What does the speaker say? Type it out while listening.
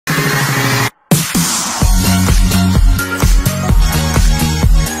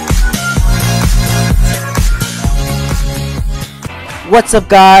What's up,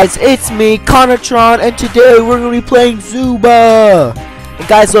 guys? It's me, Connortron, and today we're gonna be playing Zooba. And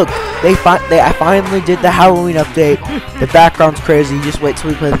guys, look, I finally did the Halloween update. The background's crazy. Just wait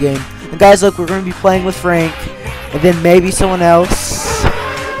till we play the game. And guys, look, we're gonna be playing with Frank, and then maybe someone else.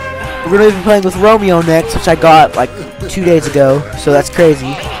 We're gonna be playing with Romeo next, which I got like 2 days ago. So that's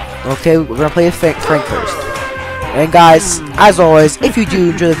crazy. Okay, we're gonna play with Frank first. And guys, as always, if you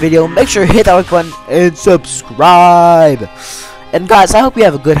do enjoy the video, make sure to hit that like button and subscribe. And guys, I hope you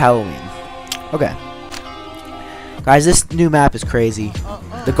have a good Halloween. Okay. Guys, this new map is crazy.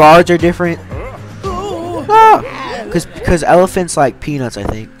 The guards are different. Because elephants like peanuts, I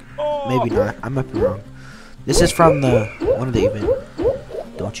think. Maybe not. I might be wrong. This is from one of the event.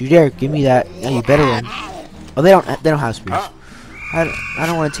 Don't you dare give me that. Yeah, you better run. Oh, they don't have spears. I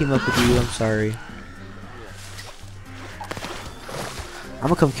don't want to team up with you. I'm sorry. I'm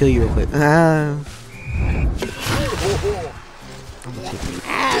gonna come kill you real quick.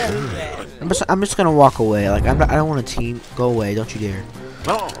 I'm just gonna walk away. Like I don't want to team. Go away! Don't you dare!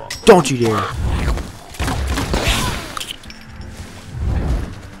 Don't you dare!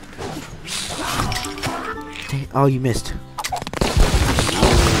 Dang, oh, you missed!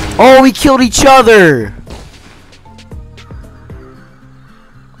 Oh, we killed each other!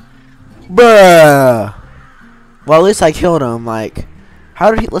 Bruh! Well, at least I killed him. Like,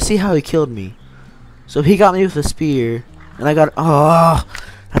 how did he? Let's see how he killed me. So he got me with a spear, and I got. Oh,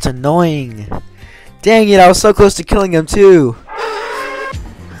 that's annoying. Dang it! I was so close to killing him too.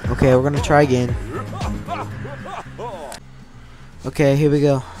 Okay, we're gonna try again. Okay, here we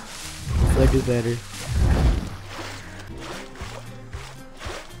go. Hopefully I do better.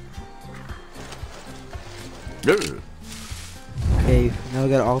 Okay, now we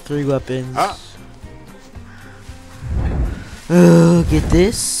got all 3 weapons. Get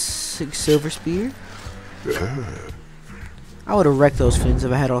this silver spear. I would have wrecked those fins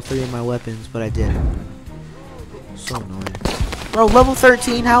if I had all 3 of my weapons, but I didn't. So annoying. Bro, level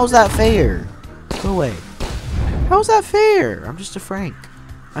 13, how is that fair? Go away. How is that fair? I'm just a Frank.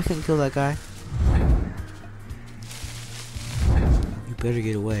 I couldn't kill that guy. You better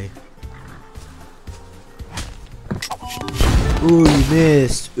get away. Ooh, you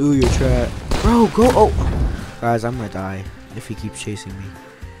missed. Ooh, you're trapped. Bro, go. Oh. Guys, I'm gonna die if he keeps chasing me.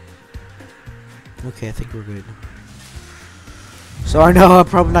 Okay, I think we're good. So I know I'm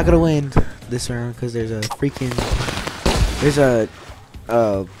probably not gonna win this round because there's a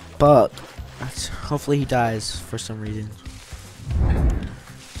buck. Hopefully he dies for some reason.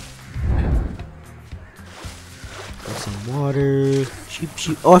 Got some water. Sheep.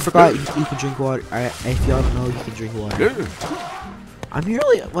 Oh, I forgot you can drink water. If y'all don't know, you can drink water. I'm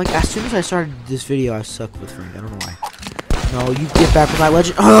really like as soon as I started this video, I suck with Frank. I don't know why. No, you get back with my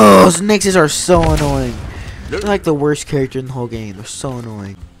legend. Oh, those Nixes are so annoying. They're like the worst character in the whole game. They're so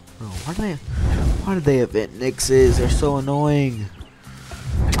annoying. Oh, why did they event Nixes? They're so annoying.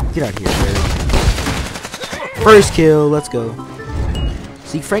 Get out of here, Barry. First kill. Let's go.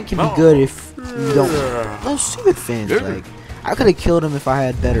 See, Frank can be good if you don't. Those stupid fans. Like, I could have killed him if I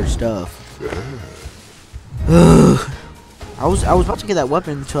had better stuff. I was about to get that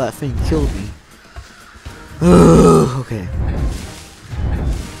weapon until that thing killed me. Okay.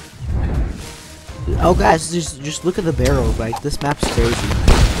 Oh, guys, just look at the barrels. Like, this map's crazy.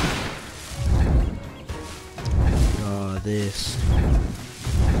 Oh, this.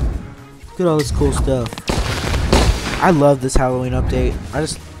 Look at all this cool stuff. I love this Halloween update. I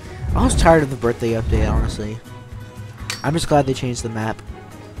was tired of the birthday update, honestly. I'm just glad they changed the map.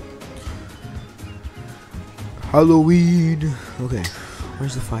 Halloween. Okay,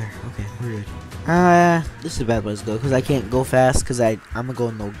 where's the fire? Okay, we're good. This is a bad place to go because I can't go fast because I'm gonna go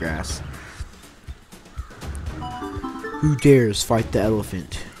in no grass. Who dares fight the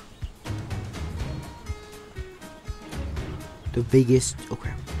elephant? The biggest. Oh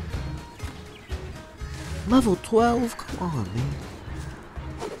crap! Level 12. Come on, man.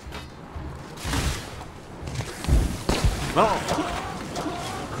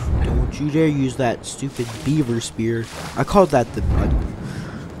 Don't you dare use that stupid beaver spear. I called that the.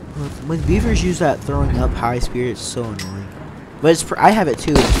 When beavers use that throwing up high spear, it's so annoying. But I have it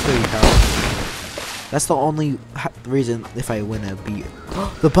too. It's pretty powerful. That's the only reason if I win a beat.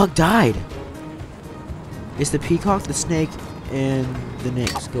 The bug died. It's the peacock, the snake, and the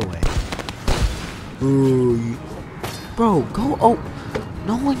nix. Go away. Ooh, bro, go. Oh,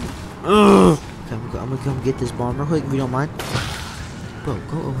 no one. Ugh. Okay, I'm gonna come get this bomb real quick if you don't mind. Bro,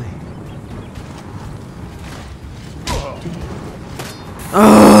 go away.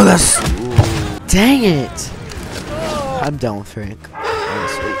 Oh, that's. Dang it. I'm done with Frank.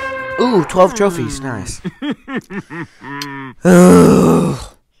 Honestly. Ooh, 12 trophies. Nice.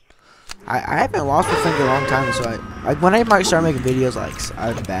 I haven't lost with Frank in a long time, so when I might start making videos, like,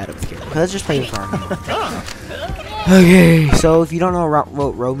 I'm bad at the game. Let's just play with Romeo. Okay, so if you don't know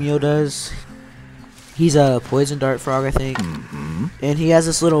what Romeo does, he's a poison dart frog, I think. And he has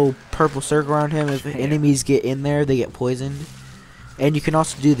this little purple circle around him. If enemies get in there, they get poisoned. And you can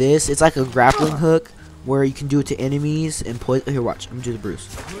also do this. It's like a grappling hook where you can do it to enemies and poison. Here, watch. I'm gonna do the Bruce.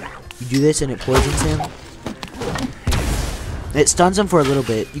 You do this and it poisons him. It stuns him for a little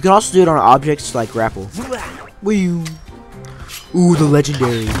bit. You can also do it on objects like grapple. Woo! Ooh, the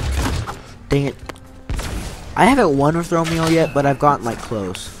legendary. Dang it. I haven't won with Romeo yet, but I've gotten like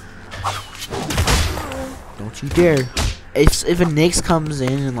close. Don't you dare. If a Nyx comes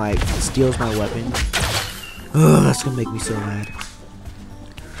in and like steals my weapon, that's gonna make me so mad.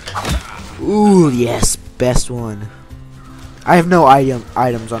 Ooh, yes, best one. I have no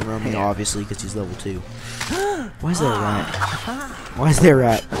items on Romeo, obviously, because he's level 2. Why is there a rat? Why is there a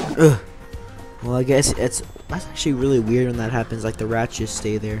rat? Ugh. Well, I guess that's actually really weird when that happens. Like the rats just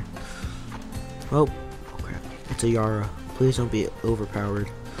stay there. Oh crap! It's a Yara. Please don't be overpowered.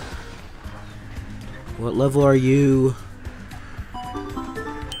 What level are you?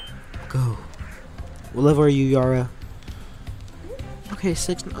 Go. What level are you, Yara? Okay,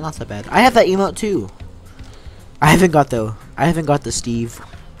 6. Not that bad. I have that emote too. I haven't got the Steve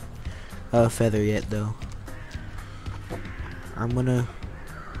feather yet though. I'm gonna.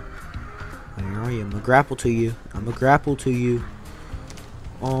 Where are you? I'm gonna grapple to you. I'm gonna grapple to you.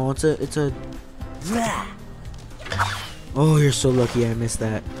 Oh, it's a. Oh, you're so lucky I missed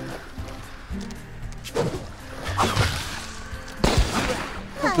that.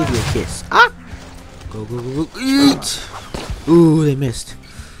 I'll give you a kiss. Ah! Go, go, go, go, eat! Ooh, they missed.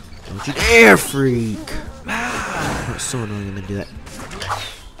 Don't you dare, freak! That's so annoying when they do that.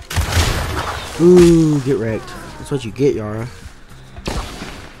 Ooh, get wrecked. That's what you get, Yara.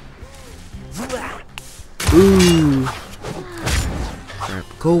 Ooh. Crap.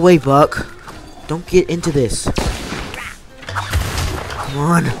 Go away, Buck. Don't get into this. Come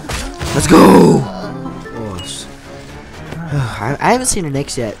on. Let's go! I haven't seen a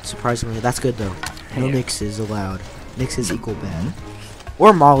Nyx yet, surprisingly. That's good, though. No Nyx is allowed. Nyx is equal bad.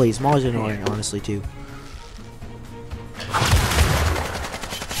 Or Molly's. Molly's annoying, honestly, too.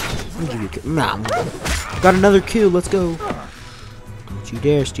 I'll give you a kill. Nah. Got another kill. Let's go. Don't you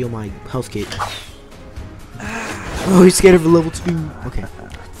dare steal my health kit. Oh, he's scared of a level 2. Okay.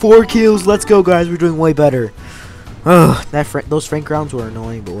 4 kills. Let's go, guys. We're doing way better. Oh, those Frank rounds were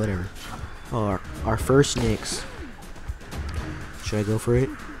annoying, but whatever. Oh, our first Nyx. Should I go for it?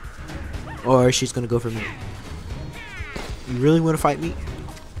 Or she's gonna go for me? You really want to fight me?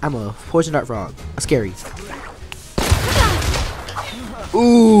 I'm a poison dart frog. A scary.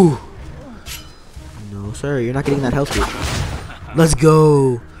 Ooh. No, sir. You're not getting that health kit. Let's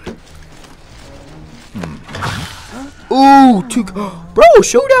go. Ooh, bro,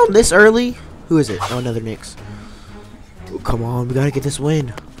 showdown this early? Who is it? Oh, another Nyx. Oh, come on, we gotta get this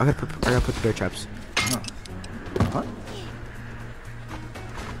win. I gotta put the bear traps. What?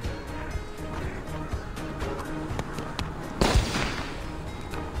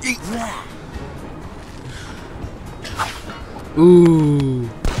 Ooh.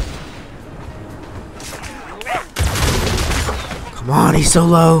 Come on, he's so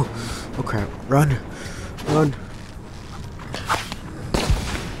low. Oh crap. Run. Run.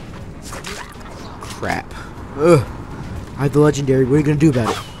 Crap. Ugh. I have the legendary. What are you gonna do about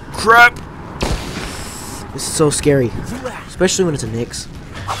it? Crap. This is so scary. Especially when it's a Nyx.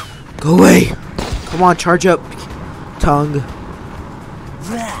 Go away. Come on, charge up. Tongue.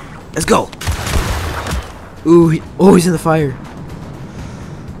 Let's go. Ooh, he's in the fire.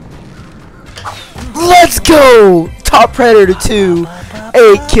 Let's go! Top Predator 2.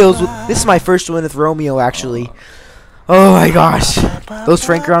 8 kills. This is my first win with Romeo, actually. Oh my gosh. Those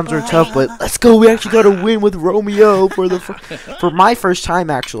Frank rounds were tough, but let's go. We actually got a win with Romeo for my first time,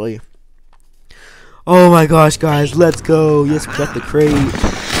 actually. Oh my gosh, guys. Let's go. Yes, we got the crate.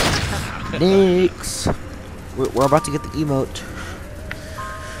 Nyx. We're about to get the emote.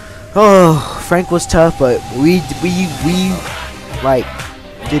 Oh, Frank was tough, but we like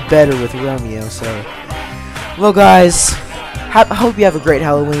did better with Romeo. So, well, guys, I hope you have a great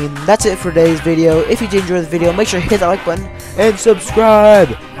Halloween. That's it for today's video. If you did enjoy the video, make sure to hit that like button and subscribe.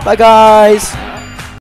 Bye, guys.